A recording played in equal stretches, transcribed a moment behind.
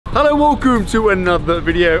Hello, welcome to another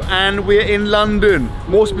video, and we're in London,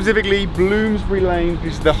 more specifically Bloomsbury Lane.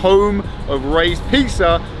 This is the home of Ray's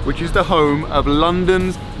Pizza, which is the home of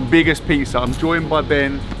London's biggest pizza. I'm joined by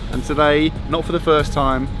Ben, and today, not for the first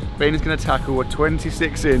time, Ben is going to tackle a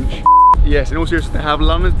 26-inch. Yes, and also to have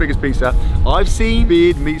London's biggest pizza. I've seen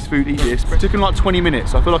Beard Meats Food eat this, but it took him like 20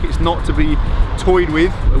 minutes. I feel like it's not to be toyed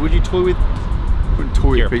with. Would you toy with?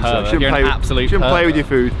 Toy pizza. Shouldn't play with your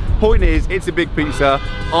food. Point is, it's a big pizza.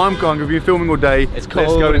 I'm hungry. We've been filming all day. It's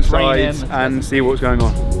cold. Let's go inside and see what's going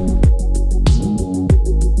on.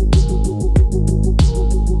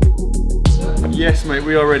 Yes, mate,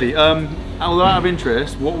 we are ready. Out of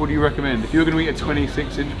interest, what would you recommend? If you were going to eat a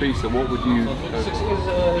 26-inch pizza, what would you?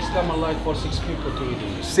 It's common like for 6 people to eat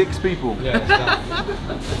it. 6 people? Yeah,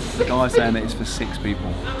 it's The guy's saying that it's for 6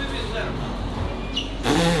 people.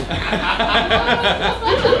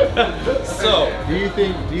 So, do you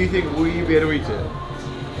think will you be able to eat it?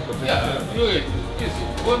 yeah, do it.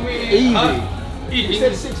 For me, Easy. You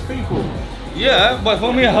said 6 people. Yeah, but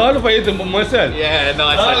for me, hard if I eat them myself. Yeah,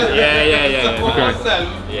 nice. Yeah.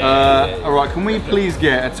 Okay. All right. Can we please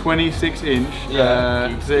get a 26-inch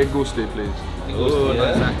gusti, please? Ooh,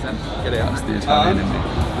 nice accent. Get it out. That's the Italian in me.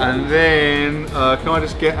 And then, can I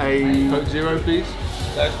just get a Coke Zero, please?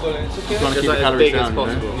 That's cool. It's okay. Trying to keep the as calories big as down,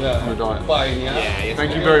 possible. You know? Yeah. On a diet. Fine, yeah.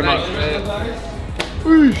 Thank you very much.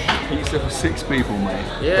 Pizza for 6 people, mate.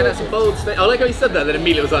 Yeah, that's a bold statement. I like how he said that, then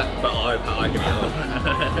immediately was like, but I can have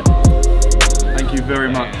it. Thank you very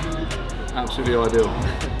much. Absolutely ideal.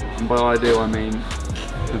 And by ideal, I mean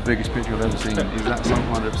the biggest picture I've ever seen. Is that some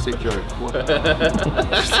kind of sick joke? What?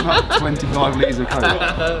 Just about 25 litres of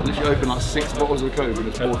Coke. Literally open like 6 bottles of Coke and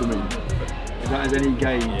just pour them in. If that is any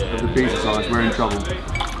gauge of the pizza size, we're in trouble.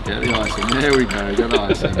 Get the icing. There we go. Get the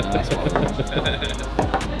icing. That's what I want.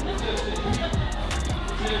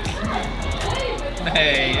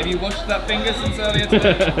 Hey, have you washed that finger since earlier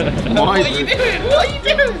today? What are you doing? What are you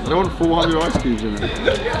doing? I don't want 400 ice cubes in it.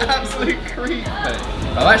 You're an absolute creep, mate.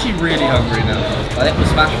 I'm actually really hungry now. I think we'll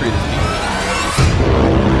smash through this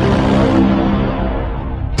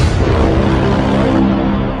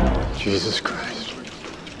pizza. Jesus Christ.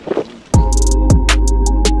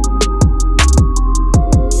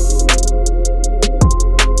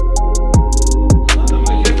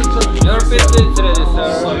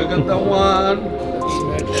 So you got the one.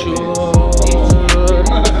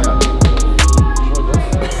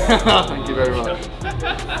 Thank you very much.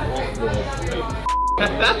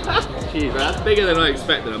 Jeez, that's bigger than I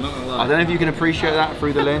expected, I'm not gonna lie. I don't know if you can appreciate that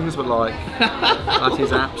through the lens, but like, that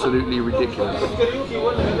is absolutely ridiculous.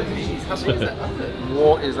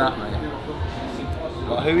 What is that, mate?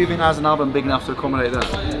 Like, who even has an oven big enough to accommodate that?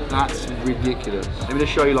 That's ridiculous. Let me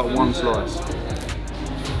just show you like one slice.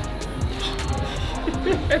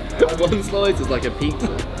 One slice is like a pizza.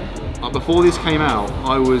 Before this came out,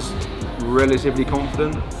 I was relatively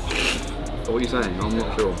confident. But what are you saying? I'm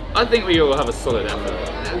not sure. I think we all have a solid effort.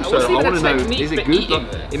 So I want to know, is it good? Like,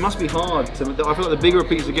 it must be hard to. I feel like the bigger a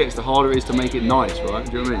pizza gets, the harder it is to make it nice, right?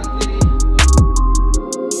 Do you know what I mean?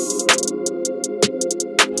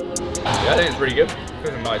 Yeah, I think it's pretty good. It's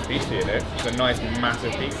a nice pizza, you know. It's a nice,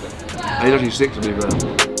 massive pizza. It's actually 6 to be fair.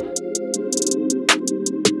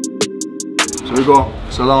 So we've got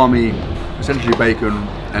salami, essentially bacon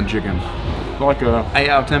and chicken. Like a 8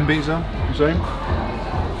 out of 10 pizza, you saying?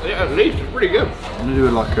 Yeah, at least, it's pretty good. I'm gonna do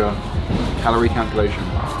like a calorie calculation.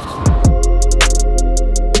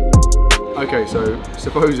 Okay, so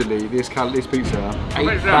supposedly this pizza,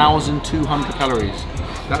 8,200 calories.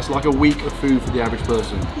 That's like a week of food for the average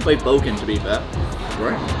person. Play Balkan, to be fair.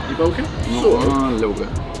 Right? You Balkan? A little bit.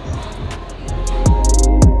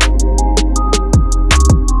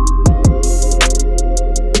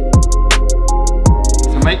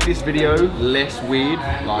 To make this video less weird,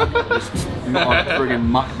 like just not like a friggin'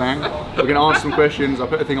 mukbang, we're gonna answer some questions. I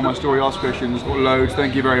put a thing on my story, ask questions, got loads,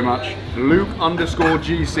 thank you very much.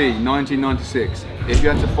 Luke_GC 1996. If you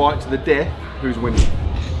had to fight to the death, who's winning?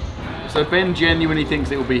 So Ben genuinely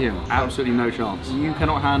thinks it will be him. Absolutely no chance. You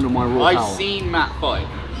cannot handle my raw power. I've seen Matt fight.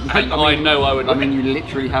 And I know I would win. I mean, you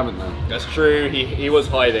literally haven't though. That's true, he was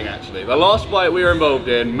hiding actually. The last fight we were involved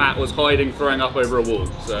in, Matt was hiding, throwing up over a wall.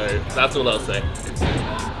 So that's all I'll say.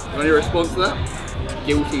 Any response to that?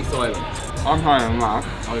 Guilty silence. I'm higher than that.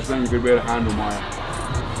 I just think you could be able to handle my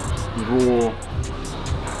raw,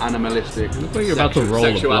 animalistic Looks like you're about to roll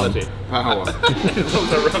sexuality. power.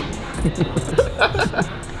 Wrong.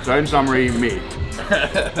 So in summary, me.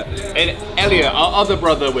 And Elliot, our other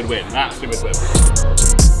brother, would win. That's who would win.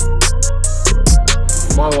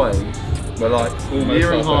 My way, we're like a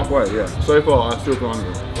year and a half way, yeah. So far, I still feel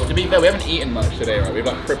hungry. To be fair, we haven't eaten much today, right? We've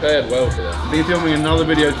like prepared well for this. We're filming another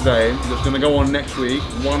video today that's going to go on next week.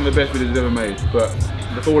 One of the best videos ever made, but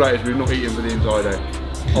the fallout is we've not eaten for the entire day.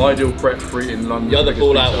 Ideal prep for eating London. The other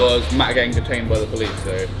fallout was Matt getting detained by the police,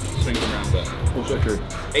 so swing them around there. Also true.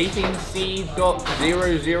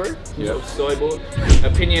 18C.00, Yep. cyborg.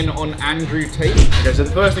 Opinion on Andrew Tate. Okay, so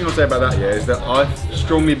the first thing I'll say about that, yeah, is that I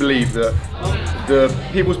strongly believe that the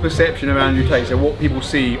people's perception of Andrew Tate, so what people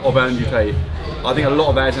see of Andrew Tate, I think a lot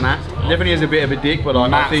of that is an act. Definitely is a bit of a dick, but like,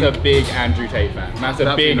 Matt's I think a big Andrew Tate fan. Matt's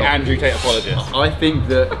a big Andrew Tate apologist. I think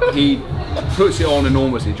that he puts it on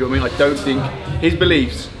enormously. Do you know what I mean? I don't think his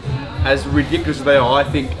beliefs, as ridiculous as they are, I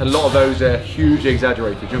think a lot of those are hugely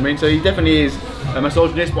exaggerated. Do you know what I mean? So he definitely is a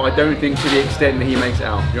misogynist, but I don't think to the extent that he makes it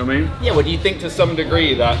out. Do you know what I mean? Yeah, well, do you think to some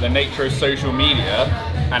degree that the nature of social media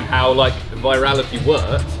and how like virality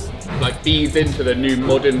works like feeds into the new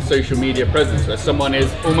modern social media presence, where someone is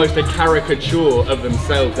almost a caricature of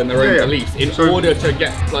themselves and their own beliefs in order to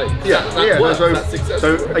get like that's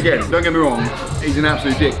successful. So again, don't get me wrong, he's an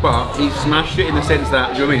absolute dick, but he's smashed it in the sense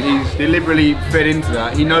that, do you know what I mean, he's deliberately fed into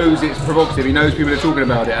that. He knows it's provocative, he knows people are talking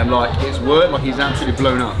about it, and like it's worked, like he's absolutely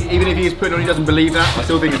blown up. Even if he is putting on, he doesn't believe that, I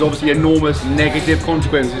still think there's obviously enormous negative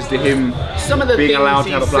consequences to him. Some of the being things allowed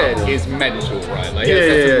he to have a said platform is mental, right? Like,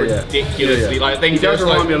 ridiculously like things. He does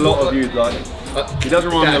remind me a lot of you, like. He does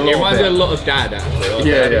remind me a lot. He reminds me a lot of Dad, actually.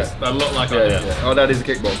 Yeah. A lot like our dad. Our dad is a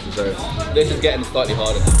kickboxer, so. This is getting slightly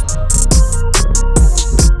harder.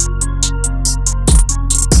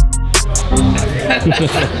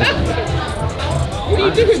 What are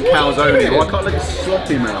you doing? Calzone. Well, I can't let it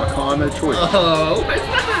sloppy, man. I can't have no choice. Oh, what is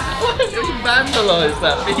that? Why have you vandalised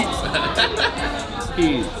that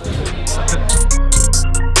pizza?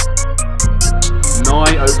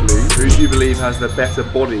 Nye Oakley, who do you believe has the better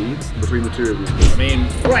body between the two of you? I mean,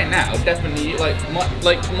 right now, definitely,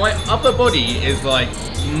 my upper body is like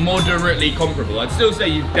moderately comparable. I'd still say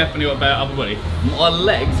you've definitely got a better upper body. Our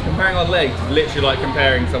legs, comparing our legs, is literally like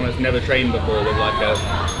comparing someone that's never trained before with like a,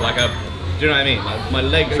 do you know what I mean? Like my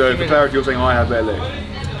legs. So for clarity, you're saying I have better legs?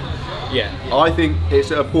 Yeah. I think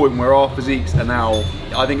it's at a point where our physiques are now,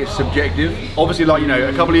 I think it's subjective. Obviously, like, you know,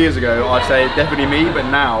 a couple of years ago, I'd say definitely me, but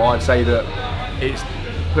now I'd say that it's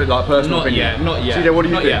like personal opinion. Not yet. CJ, what do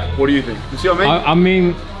you think? Yet. What do you think? You see what I mean? I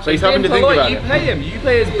mean, so he's having to think about it. it. You pay him. You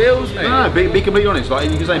pay his bills, mate. No, be completely honest. Like,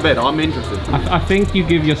 you can say in bed, I'm interested. I think you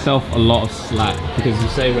give yourself a lot of slack. Because you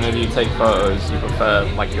say whenever you take photos, you prefer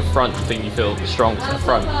like your front, you think you feel the strongest at the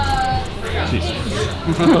front. I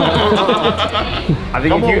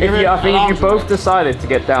think if you both decided to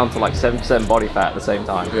get down to like 7% body fat at the same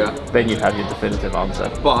time, then you'd have your definitive answer.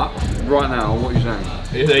 But right now, what are you saying?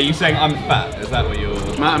 Are you saying I'm fat? Is that what you're...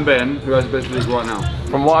 Matt and Ben, who has the best physique right now?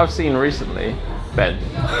 From what I've seen recently, Ben.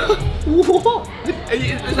 What?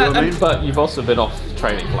 Is that, but you've also been off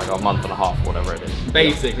training for like a month and a half, whatever it is.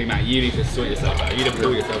 Basically, Matt, you need to sort yourself out. You need to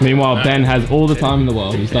pull yourself out. Meanwhile, Ben has all the time in the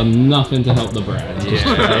world. He's done nothing to help the brand.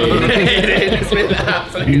 It's been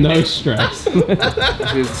absolutely no stress.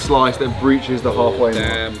 This is a slice that breaches the halfway mark.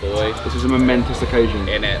 Damn, boy. This is a momentous occasion.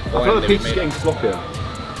 In it. I feel like the pizza's getting sloppier. I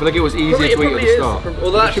feel like it was easier to eat at the start.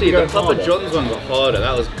 Although actually, the Papa John's one got harder.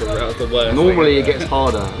 That was the worst. Normally, it gets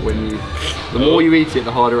harder when you. The more you eat it,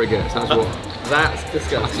 the harder it gets. That's what. That's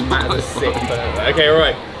disgusting. Matt's a sick person. Okay,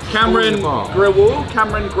 right. Cameron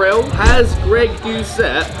Grill. Has Greg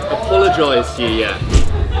Doucette apologised to you yet?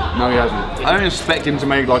 No, he hasn't. I don't expect him to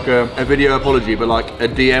make like a video apology, but like a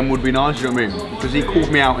DM would be nice, you know what I mean? Because he called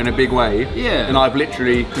me out in a big way. Yeah. And I've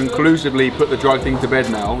literally conclusively put the drug thing to bed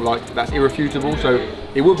now. Like, that's irrefutable. So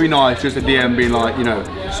it would be nice just a DM being like, you know,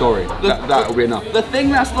 sorry. That would be enough. The thing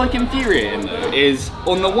that's like infuriating though is,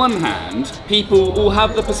 on the one hand, people all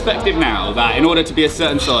have the perspective now that in order to be a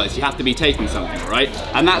certain size, you have to be taking something, right?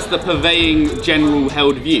 And that's the purveying general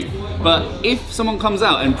held view. But if someone comes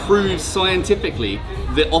out and proves scientifically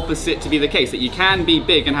the opposite to be the case, that you can be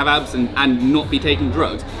big and have abs and not be taking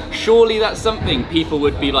drugs, surely that's something people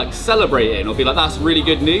would be like celebrating or be like, that's really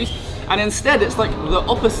good news. And instead it's like the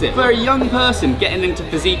opposite. For a young person getting into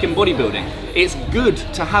physique and bodybuilding, it's good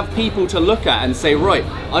to have people to look at and say, right,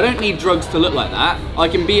 I don't need drugs to look like that. I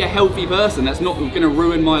can be a healthy person that's not gonna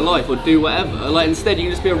ruin my life or do whatever. Like, instead you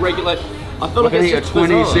can just be a regular, I feel like I can it's eat a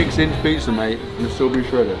 26-inch pizza, mate, and still be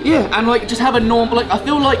shredded. Yeah, and like just have a normal, like, I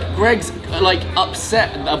feel like Greg's like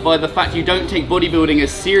upset by the fact you don't take bodybuilding as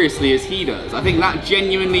seriously as he does. I think that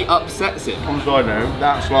genuinely upsets him. On a side note,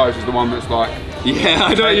 that slice is the one that's like... Yeah,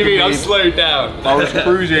 I know what you mean, I've slowed down. I was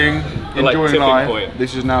cruising, enjoying life. Point.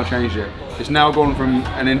 This has now changed it. It's now gone from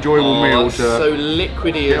an enjoyable meal to... so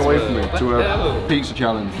liquidy get as away well. from me, to a pizza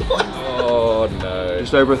challenge. Oh no.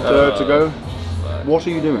 Just over a third to go. What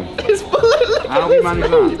are you doing? It's full of How have you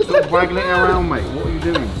managed that? Stop waggling it around, mate. What are you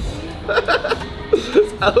doing?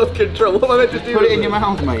 It's out of control. What am I meant to do? Put it in your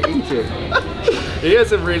mouth, mate. Eat it. He has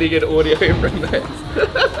some really good audio from this.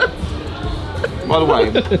 By the way,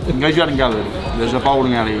 in case you hadn't gathered, there's a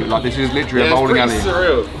bowling alley. Like, this is literally a bowling alley. It's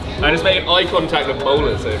surreal. I just made eye contact with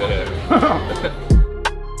bowlers over here.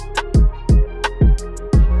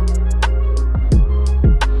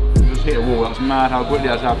 You just hit a wall. That's mad how quickly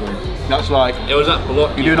that's happened. That's like, It was that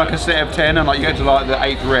block. you do like a set of 10 and like you get to like the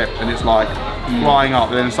 8th rep and it's like flying up,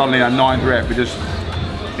 and then suddenly at 9th rep, you just,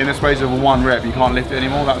 in the space of 1 rep, you can't lift it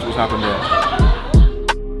anymore. That's what's happened here.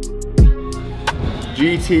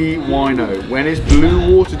 GT Wino. When is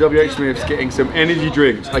Blue Water WH Smith's getting some energy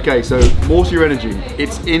drinks? Okay, so more to your energy.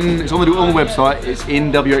 It's on the website, it's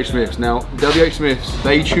in WH Smith's. Now, WH Smith's,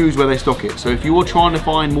 they choose where they stock it. So if you're trying to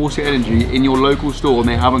find more energy in your local store and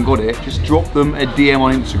they haven't got it, just drop them a DM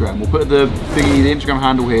on Instagram. We'll put the thingy, the Instagram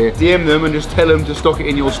handle here. DM them and just tell them to stock it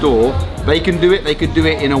in your store. They can do it, they could do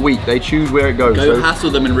it in a week. They choose where it goes. Go hassle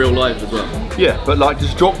them in real life as well. Yeah, but like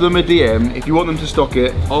just drop them a DM. If you want them to stock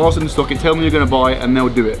it, ask them to stock it, tell them you're gonna buy it and they'll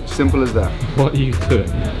do it. Simple as that. What are you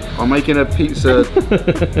doing? I'm making a pizza.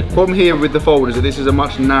 Problem here with the fold is that this is a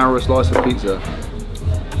much narrower slice of pizza.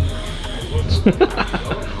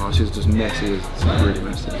 Oh, this is just messy. It's really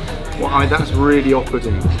messy. Well, I mean, that's really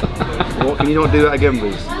off-putting. What, can you not do that again,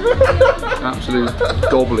 please? Absolute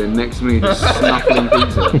goblin next to me, just snuffling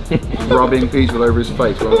pizza, rubbing pizza all over his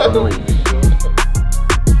face while I'm trying to eat.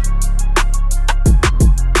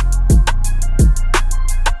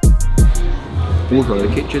 Also,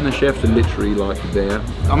 the kitchen, the chefs are literally like there.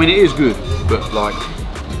 I mean, it is good, but like,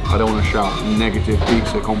 I don't want to shout negative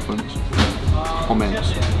pizza comments.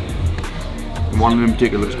 One of them in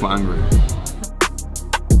particular is quite angry.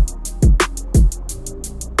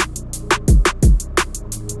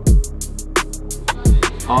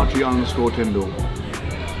 Archie_Tyndall.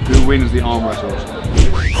 Who wins the arm wrestles?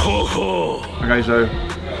 Okay, so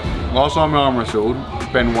last time I arm wrestled,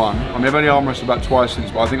 Ben won. I've only arm wrestled about twice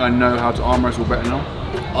since, but I think I know how to arm wrestle better now.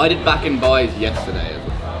 I did back and buys yesterday as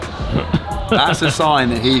well. That's a sign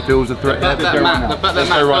that he feels a threat. The fact that Matt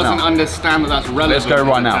doesn't understand that that's relevant. Let's go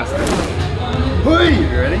right now. Hey, you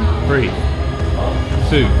ready? 3,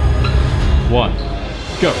 2, 1,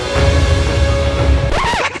 go.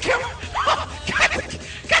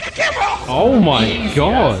 Oh my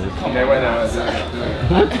god. Okay, wait now.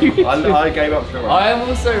 I gave up straight away. I am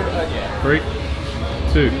also, yeah. 3,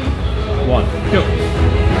 2, 1, go.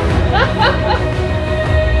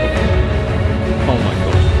 Oh my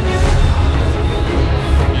god.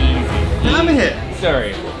 Damn it!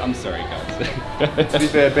 Sorry, I'm sorry guys. To be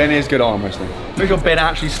fair, Ben is good at arm wrestling. Pretty sure Ben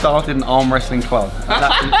actually started an arm wrestling club.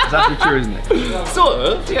 That's actually true, isn't it? Sort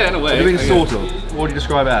of, yeah, in a way. I mean, sort of. What do you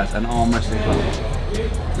describe it as? An arm wrestling club?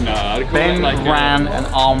 No, I'd call Ben it like ran an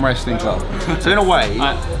arm wrestling club. So in a way,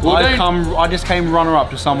 I just came runner-up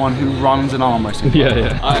to someone who runs an arm wrestling club.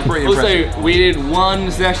 Yeah. Pretty also, impressive. we did one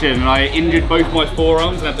session and I injured both my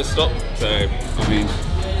forearms and had to stop. So, I mean,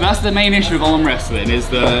 that's the main issue with arm wrestling, is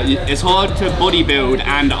it's hard to bodybuild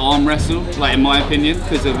and arm wrestle, like in my opinion,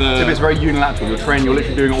 because of the... It's very unilateral. You're training, you're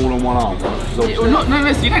literally doing it all on one arm. No, you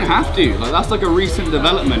don't have to. Like, that's like a recent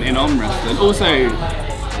development in arm wrestling. Also,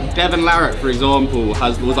 Devin Larratt, for example,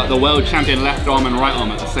 was like the world champion left arm and right arm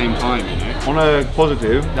at the same time, you know? On a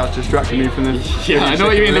positive, that's distracting me from the... Yeah, I know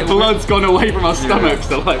what you mean, the blood's gone away from our stomachs.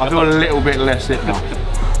 So like, I feel a little bit less sick now.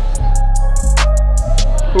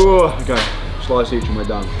 Okay, slice each and we're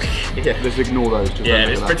done. Yeah. Let's ignore those. Yeah,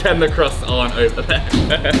 just pretend the crusts aren't over there.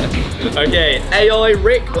 Okay, AI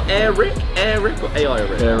Rick or Air Rick? Air Rick or AI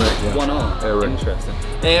Rick? Air Rick, yeah. One R. Air Rick. Interesting.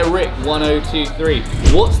 Air Rick 1023.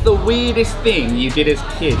 What's the weirdest thing you did as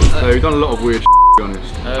kids? So we've done a lot of weird to be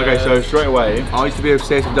honest. Okay, so straight away, I used to be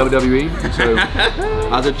obsessed with WWE. So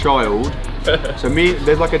as a child, so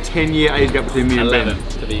there's like a 10-year age gap between me and 11 Ben.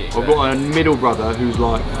 to be exact. I've got a middle brother who's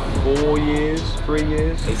like 4 years, 3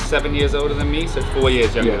 years. He's 7 years older than me, so 4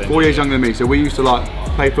 years younger than 4 years younger than me. So we used to like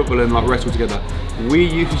play football and like wrestle together.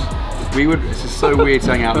 This is so weird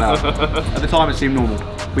saying out loud. At the time it seemed normal.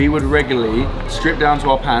 We would regularly strip down to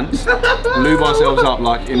our pants, lube ourselves up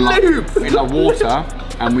like in water,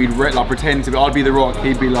 and we'd like pretend to be, I'd be The Rock,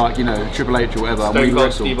 he'd be like, you know, Triple H or whatever, and we'd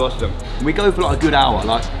wrestle. We go for like a good hour.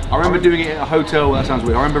 Like, I remember doing it at a hotel, that sounds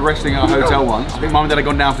weird. I remember wrestling at a hotel once. I think Mum and Dad had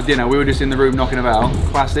gone down for dinner, we were just in the room knocking about.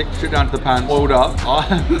 Classic, stripped down to the pants, oiled up.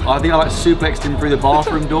 I think I like suplexed him through the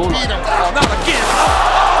bathroom door. Like,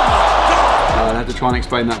 I had to try and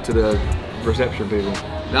explain that to the reception people.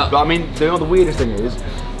 No. But I mean, the weirdest thing is,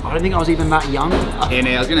 I don't think I was even that young. In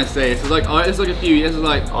it, I was gonna say it's like a few years.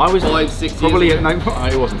 Like I was 5-6 probably years. no,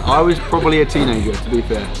 it wasn't. I was probably a teenager, to be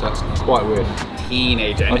fair. So that's quite weird.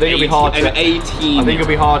 Teenager. I think it'll be hard to. An 18. I think it'll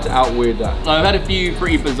be hard to outweird that. I've had a few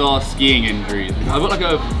pretty bizarre skiing injuries. I've got like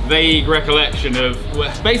a vague recollection of,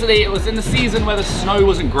 basically it was in the season where the snow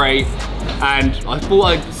wasn't great and I thought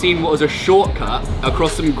I'd seen what was a shortcut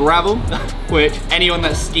across some gravel, which anyone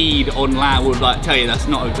that skied on land would like tell you that's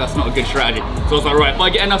not a good strategy. So I was like, right, if I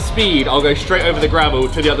get enough speed, I'll go straight over the gravel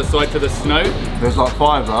to the other side to the snow. There's like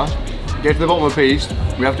 5 of us. Get to the bottom of the piste.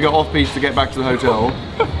 We have to go off piste to get back to the hotel.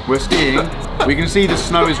 We're skiing. We can see the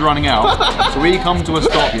snow is running out. So we come to a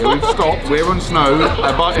stop here. We've stopped. We're on snow.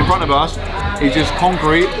 But in front of us is just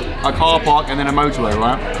concrete, a car park, and then a motorway,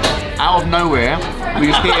 right? Out of nowhere, we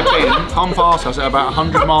just hit a bin, come past us at about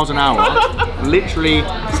 100 miles an hour, literally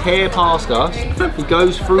tear past us. He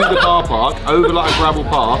goes through the car park, over like a gravel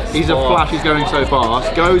path. He's a flash, he's going so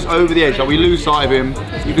fast. Goes over the edge, like we lose sight of him.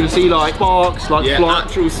 You can see like sparks, like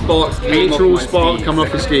actual sparks coming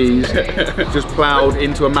off the skis, just ploughed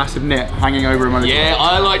into a massive net hanging over him. Yeah,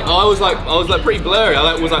 I was like pretty blurry.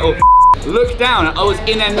 I was like, oh. Looked down, I was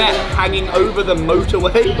in a net hanging over the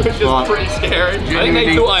motorway, which is pretty scary. I think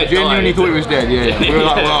they thought I genuinely thought he was dead, yeah. We were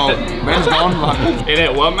like, well, Ben's gone. Like, in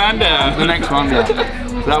it, one man down. The next one, yeah.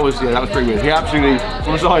 So that was pretty weird. He absolutely,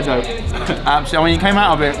 on a side note, absolutely, I mean, he came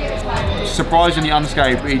out of it surprisingly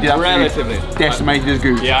unscathed, but he did absolutely decimated his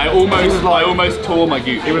goose. Yeah, I almost tore my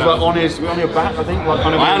goose. It was like on your back, I think. Like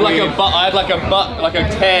kind of I had like a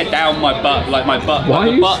tear down my butt, like my butt. Why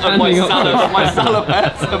like the butt are you of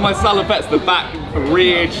my salopets, the back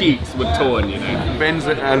rear cheeks were torn, you know. Ben's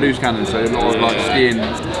a loose cannon, so a lot of like skiing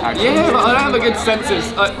action. Yeah, but I don't have a good sense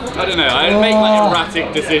of, I don't know, I make like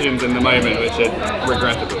erratic decisions in the moment which are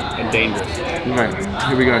regrettable and dangerous. Okay,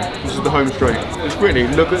 here we go. This is the home straight. Just quickly,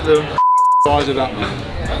 look at the size of that man.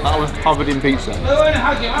 That was covered in pizza. I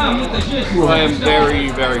am very,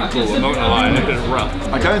 very cool. I'm not gonna lie, it's a bit rough.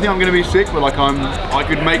 I don't think I'm gonna be sick, but like I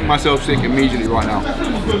could make myself sick immediately right now.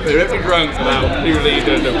 You don't be drunk about 2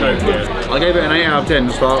 litres of Coke here. I gave it an 8 out of 10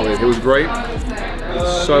 to start with. It was great.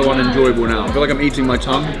 It's so unenjoyable now. I feel like I'm eating my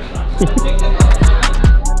tongue.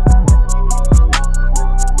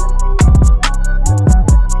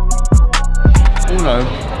 Oh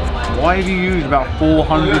no. Why have you used about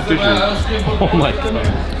 400 tissues? Oh my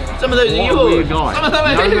god. Some of those are yours. What a weird guy. Some of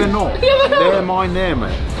them No, they're not. They're mine there,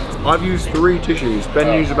 mate. I've used 3 tissues.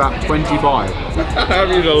 Ben used about 25. I've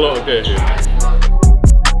used a lot of tissues.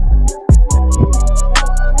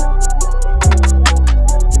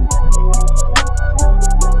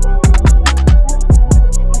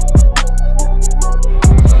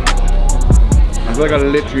 I feel like I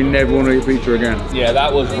literally never want to eat pizza again. Yeah,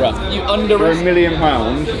 that was rough. You For £1 million,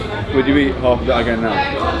 would you eat half of that again now?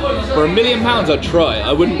 For £1 million, I'd try.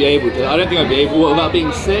 I wouldn't be able to. I don't think I'd be able. Without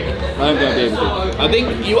being sick, I don't think I'd be able to. I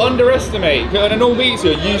think you underestimate. On a normal pizza,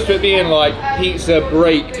 you're used to it being like pizza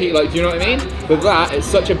break, like, do you know what I mean? With that, it's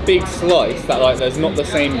such a big slice that like there's not the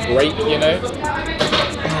same break, you know.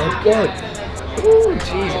 Oh god. Oh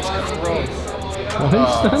Jesus Christ. Why are you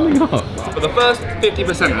standing up? But the first 50%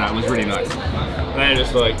 of that was really nice. Then it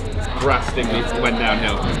just like drastically went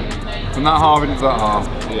downhill. From that half into that half,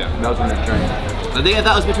 Yeah. that was when it changed. I think if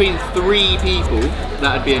that was between 3 people,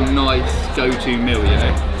 that'd be a nice go-to meal, you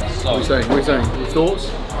know. What are you saying? What are you saying? Your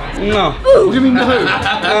thoughts? No. What do you mean no?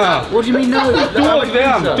 What do you mean no?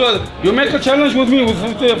 You make a challenge with me with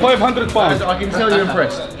 500 pounds. I can tell you're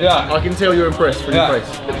impressed. Yeah. I can tell you're impressed from your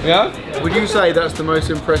face. Yeah? Would you say that's the most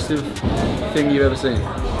impressive thing you've ever seen?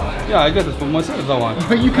 Yeah, I get it for myself, that one.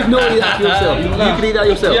 You could not eat that for yourself. No. You could eat that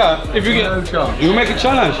yourself. Yeah, if you get, no chance. you make a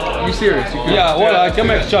challenge. Are you serious? You Yeah, well, I can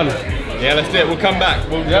make a challenge. Yeah, let's do it. We'll come back.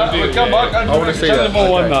 We'll come back and I want to see that. for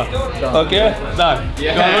one now. Okay? Done.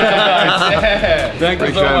 Yeah. Thank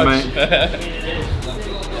you so Appreciate much. it,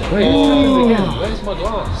 mate. Where's my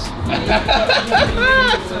glass?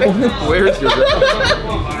 Where is yours?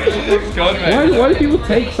 It's gone, mate. Why do people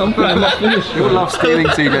take something and not finish it? You love stealing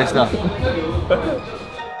CJ stuff.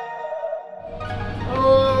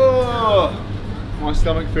 Oh, my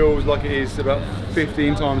stomach feels like it is about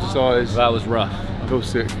 15 times the size. That was rough. I feel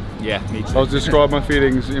sick. Yeah, me If I too. was to describe my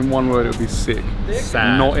feelings in one word, it would be sick.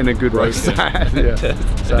 Sad. Not in a good way. Sad. Yeah.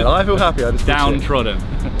 Sad. I feel happy. I just feel sick. Downtrodden.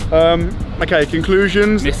 Okay,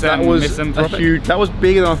 conclusions. That was a misanthropic. huge. That was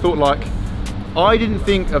bigger than I thought. Like, I didn't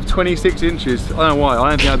think of 26 inches. I don't know why. I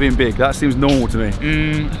don't think that being big. That seems normal to me.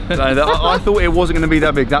 I thought it wasn't going to be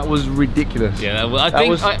that big. That was ridiculous. Yeah, well, I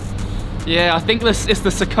think it's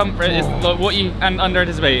the circumference. It's like what you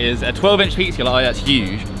underestimate is a 12-inch pizza. Like, oh, that's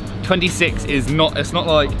huge. 26 is not. It's not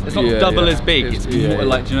like double as big. It's more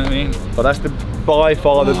like. Do you know what I mean? But that's by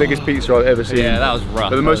far the biggest pizza I've ever seen. Yeah, that was rough.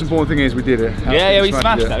 But the most important thing is we did it. Yeah, we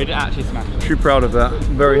smashed that. We did actually smash it. Pretty proud of that.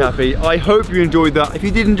 I'm very happy. I hope you enjoyed that. If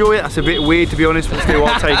you did enjoy it, that's a bit weird to be honest, but still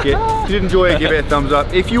I'll take it. If you did enjoy it, give it a thumbs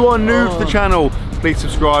up. If you are new to the channel, please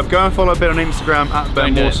subscribe. Go and follow Ben on Instagram at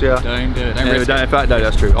Ben Morsia. Don't do it. In fact, no,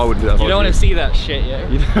 that's true. I wouldn't do that. You don't want to see that shit, yeah?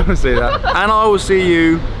 You don't want to see that. And I will see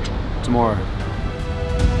you tomorrow.